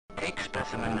Take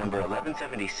specimen number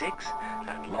 1176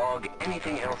 and log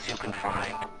anything else you can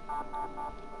find.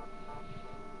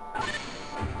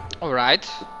 Alright,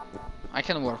 I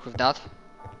can work with that.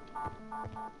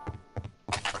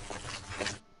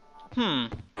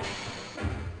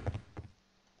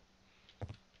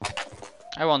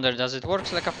 I wonder, does it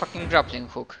work like a fucking grappling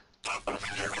hook?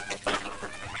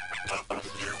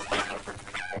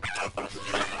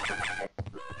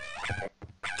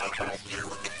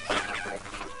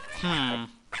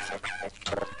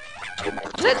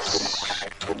 Let's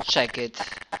check it.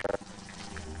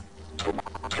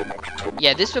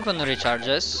 Yeah, this weapon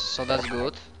recharges, so that's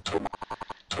good.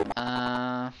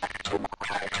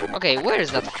 Okay, where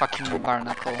is that fucking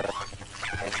barnacle?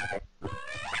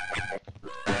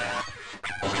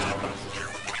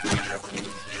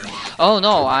 Oh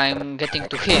no, I'm getting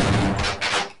to him.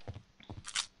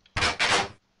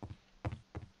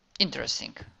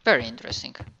 Interesting, very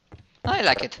interesting. I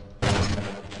like it.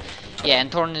 Yeah,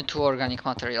 and turn it to organic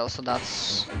material, so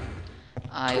that's...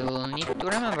 I will need to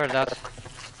remember that.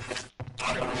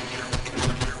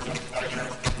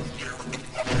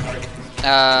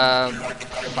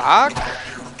 Fuck?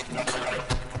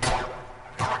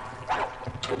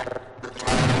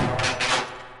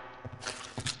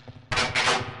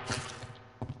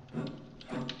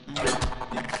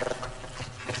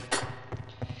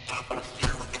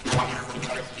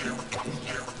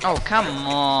 Oh, come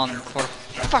on, for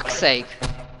fuck's sake.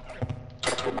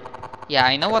 Yeah,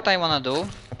 I know what I wanna do.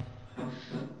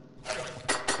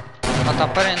 But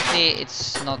apparently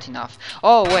it's not enough.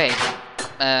 Oh, wait.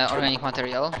 Organic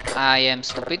material. I am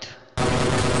stupid.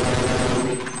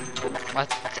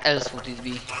 What else would it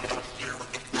be?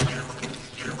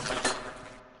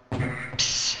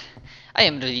 Psst. I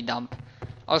am really dumb.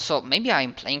 Also, maybe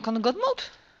I'm playing on God mode?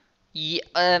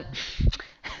 Yeah,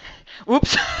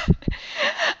 Oops.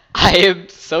 I am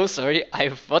so sorry. I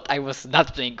thought I was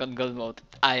not playing on God mode.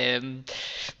 I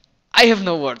have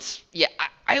no words. Yeah,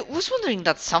 I was wondering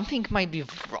that something might be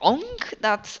wrong.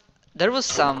 That there was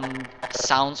some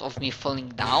sounds of me falling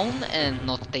down and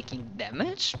not taking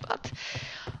damage, but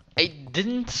I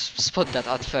didn't spot that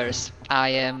at first. I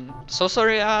am so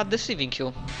sorry deceiving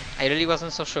you. I really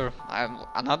wasn't so sure.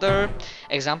 Another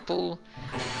example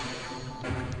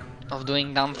of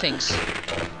doing dumb things.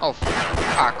 Oh,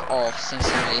 fuck off,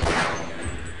 sincerely.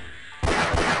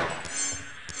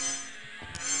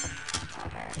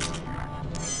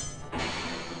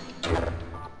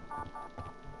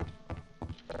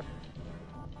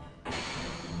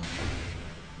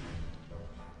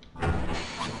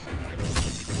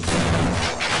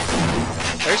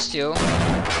 First you.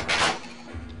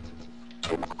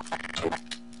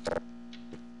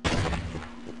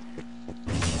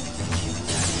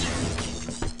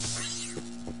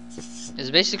 It's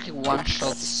basically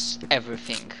one-shots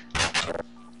everything.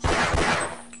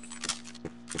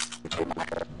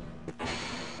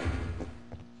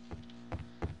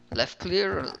 Left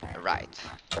clear, right.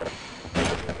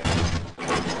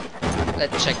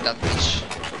 Let's check that bitch.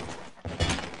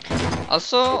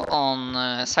 Also,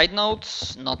 on side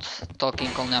note, not talking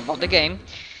only about the game,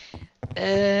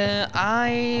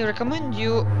 I recommend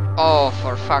you... Oh,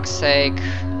 for fuck's sake.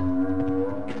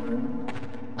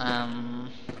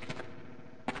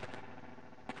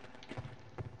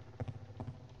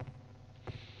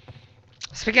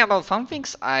 Speaking about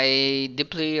fanfics, I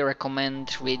deeply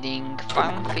recommend reading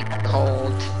fanfic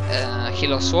called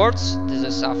Halo Swords. This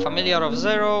is a familiar of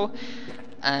Zero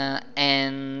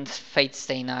and Fate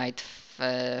Stay Night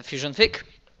fusion fic.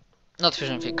 Not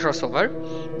fusion fic, crossover,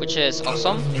 which is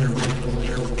awesome.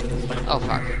 Oh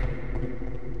fuck.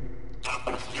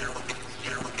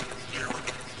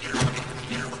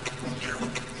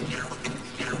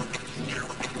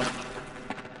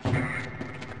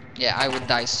 Yeah, I would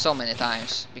die so many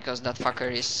times because that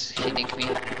fucker is hitting me.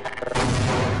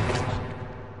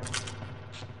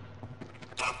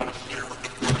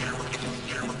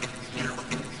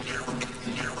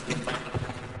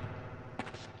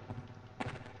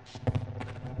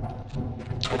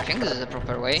 I think this is the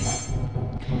proper way.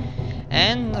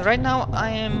 And right now I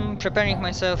am preparing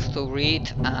myself to read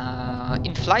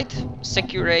In Flight,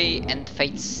 Secure and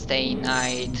Fate Stay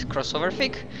Night crossover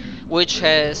fic, which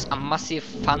has a massive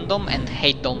fandom and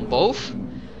hate on both.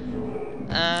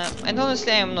 And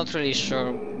honestly, I am not really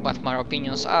sure what my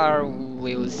opinions are.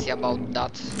 We will see about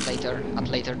that later, at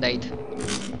later date.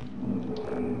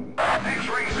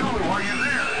 X-ray Zulu, are you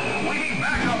there? We need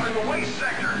backup in the waste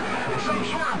sector. Some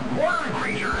sort of worm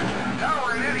creature.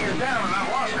 Tower and Eddie are down, and I've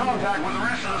lost contact with the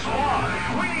rest of the squad.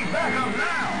 We need backup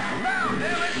now! Now,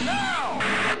 damn it, now!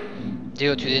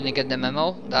 Dude, you didn't get the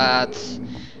memo that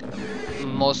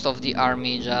most of the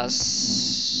army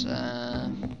just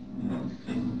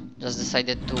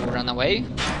decided to run away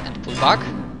and pull back.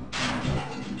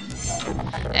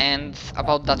 And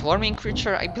about that warming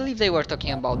creature, I believe they were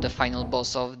talking about the final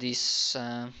boss of this.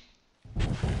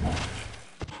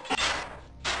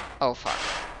 Oh fuck.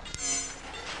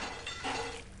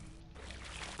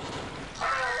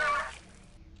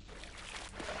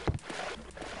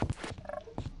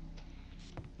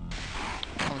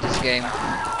 Of this game.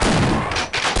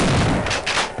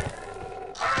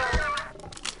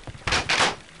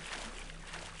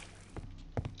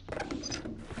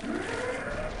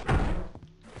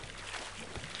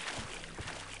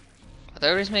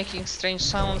 Whatever is making strange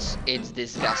sounds, it's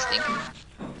disgusting.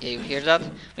 Yeah, you hear that?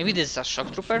 Maybe this is a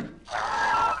shock trooper?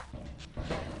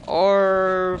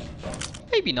 Or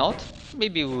maybe not.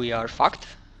 Maybe we are fucked.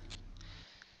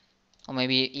 Or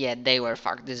maybe, yeah, they were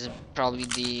fucked. This is probably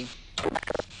the...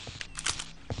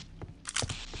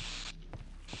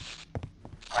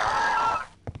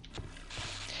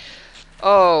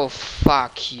 Oh,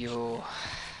 fuck you.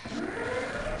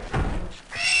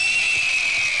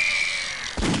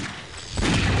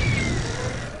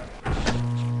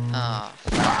 Ah,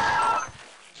 fuck.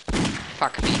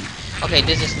 Fuck me. Okay,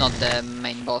 this is not the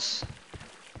main boss.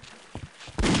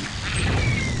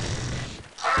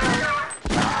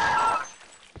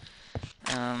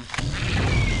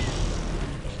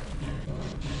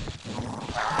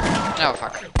 Oh,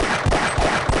 fuck.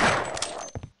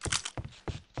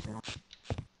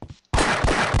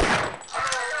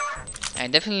 I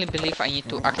definitely believe I need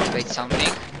to activate something.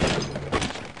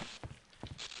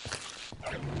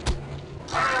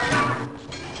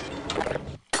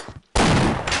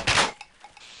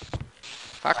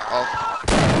 Fuck off.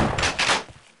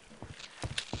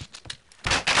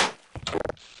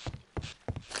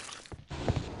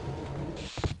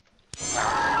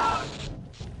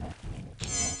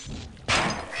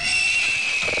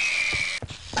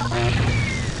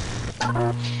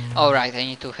 Alright, I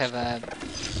need to have a...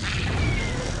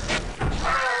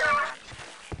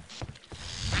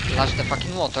 flush the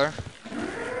fucking water.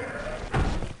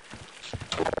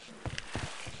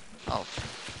 Oh,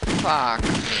 fuck.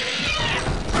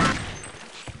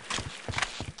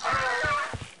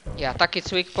 Yeah, attack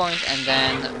its weak point and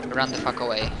then run the fuck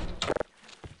away.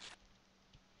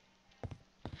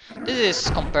 This is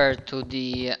compared to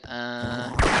the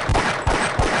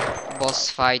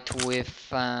boss fight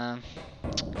with,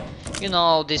 you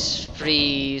know, these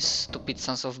three stupid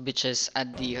sons of bitches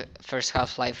at the first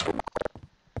Half-Life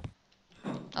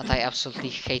that I absolutely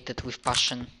hated with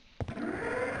passion.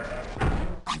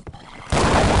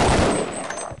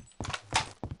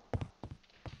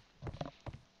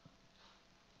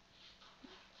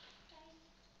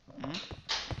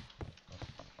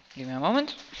 Give me a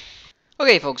moment.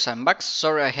 Okay folks, I'm back.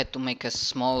 Sorry I had to make a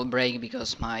small break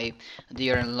because my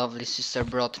dear and lovely sister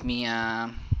brought me a...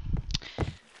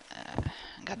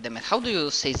 God damn it, how do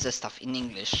you say the stuff in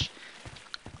English?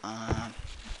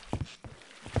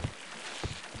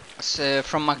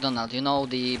 From McDonald's, you know,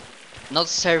 the... not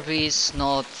service,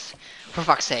 not... for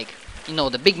fuck's sake. You know,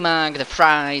 the Big Mac, the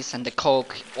fries and the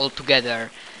Coke all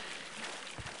together.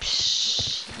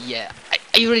 Psh, yeah,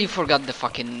 I really forgot the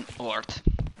fucking word.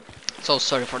 So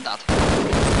sorry for that.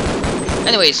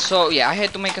 Anyways, so yeah, I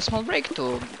had to make a small break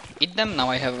to eat them. Now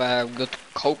I have a good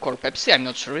Coke or Pepsi, I'm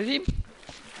not sure really.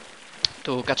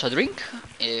 To catch a drink,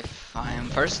 if I am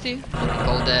thirsty, doing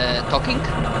all the talking.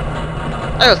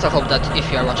 I also hope that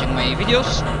if you are watching my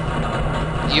videos,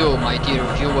 you, my dear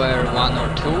viewer 1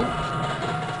 or 2,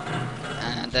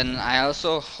 and then I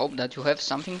also hope that you have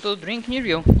something to drink near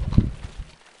you.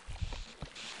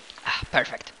 Ah,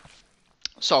 perfect.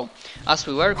 So, as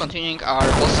we were continuing our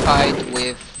boss fight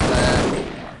with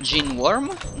Gene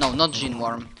Worm. No, not Gene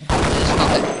Worm.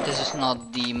 This is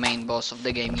not the main boss of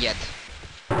the game yet.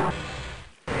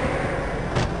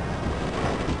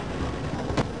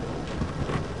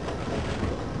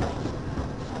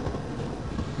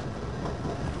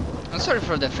 I'm sorry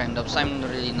for the frame drops. I'm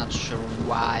really not sure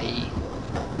why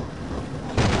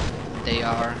they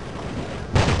are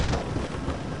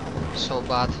so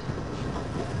bad.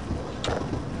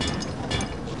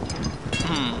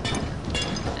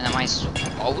 And am I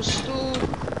supposed to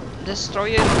destroy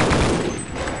it?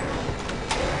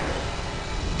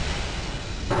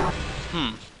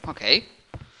 Okay.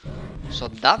 So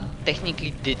that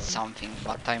technically did something,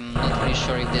 but I'm not really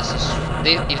sure if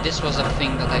this was a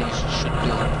thing that I should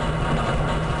do.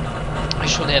 I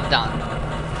should have done.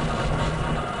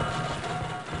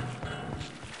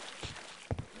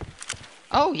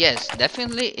 Oh yes,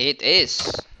 definitely it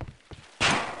is.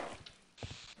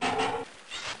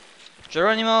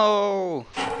 Geronimo!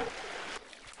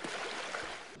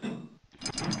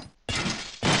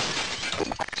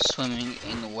 swimming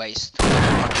in waste.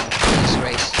 This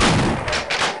race.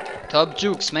 Top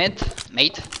jukes, mate.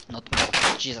 Not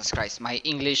mate. Jesus Christ, my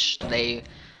English today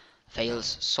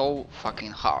fails so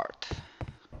fucking hard.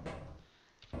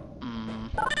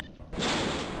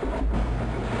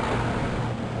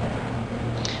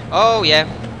 Oh yeah.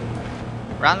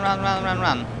 Run.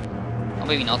 Or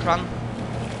maybe not run.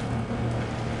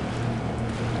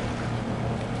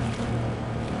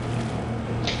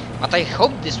 But I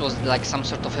hope this was like some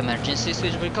sort of emergency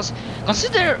switch, because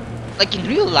consider, like in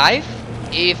real life,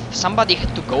 if somebody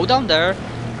had to go down there,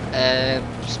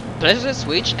 press the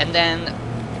switch, and then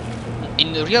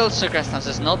in real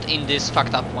circumstances, not in these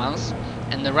fucked up ones,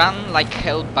 and run like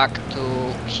hell back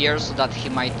to here so that he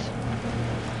might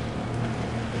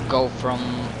go from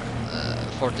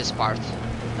for this part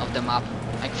of the map,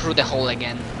 like through the hole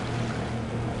again.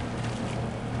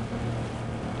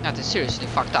 That is seriously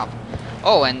fucked up.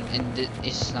 Oh, and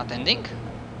it's not ending?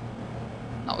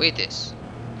 No, it is.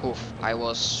 Oof, I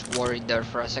was worried there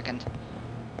for a second.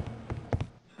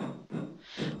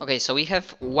 Okay, so we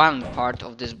have one part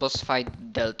of this boss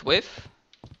fight dealt with.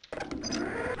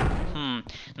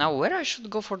 Now where I should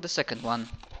go for the second one?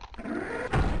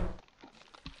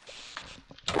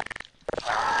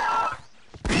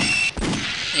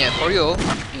 Yeah, for you,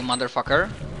 you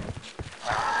motherfucker.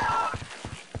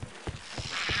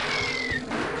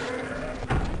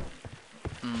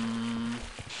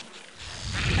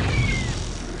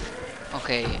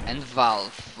 Okay, and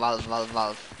valve.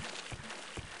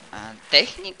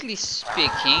 Technically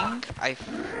speaking, I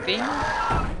think...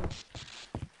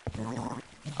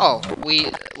 Oh,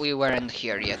 we weren't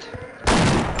here yet.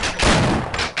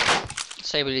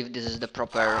 So I believe this is the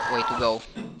proper way to go.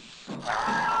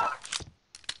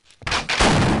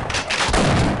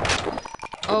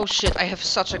 Oh shit, I have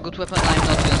such a good weapon, I'm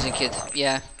not using it.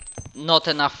 Yeah, not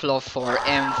enough love for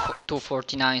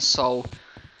M249, so...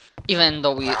 Even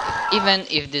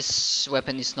if this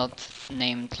weapon is not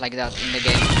named like that in the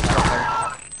game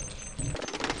proper.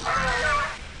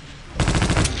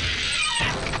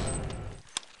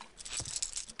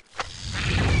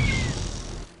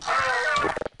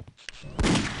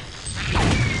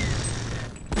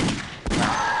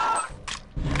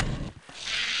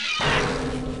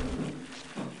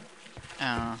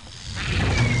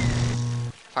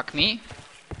 Fuck me.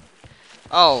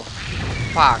 Oh.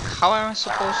 Fuck, how am I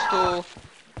supposed to...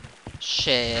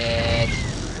 Shit.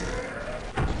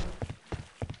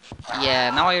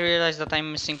 Yeah, now I realize that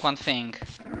I'm missing one thing.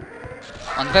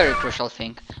 One very crucial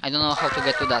thing. I don't know how to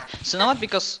get to that. So now what,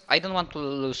 because I don't want to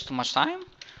lose too much time,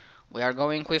 we are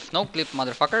going with no clip,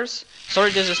 motherfuckers.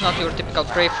 Sorry, this is not your typical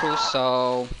playthrough,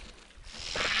 so...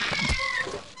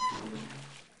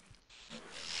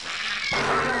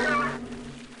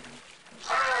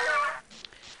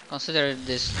 Consider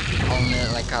this only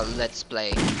like a let's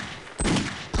play.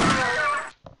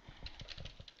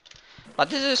 But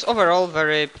this is overall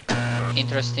very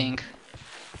interesting.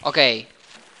 Okay.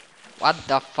 What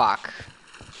the fuck?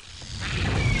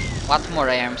 What more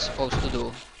I am supposed to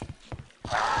do?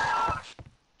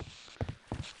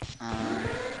 I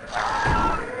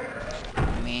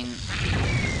mean,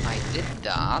 I did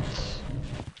that.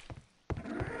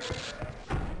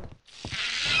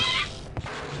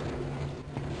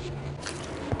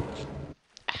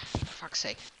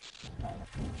 Sake.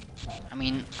 I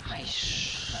mean,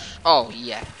 oh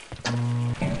yeah.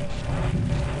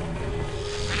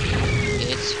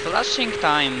 It's flashing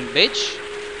time, bitch.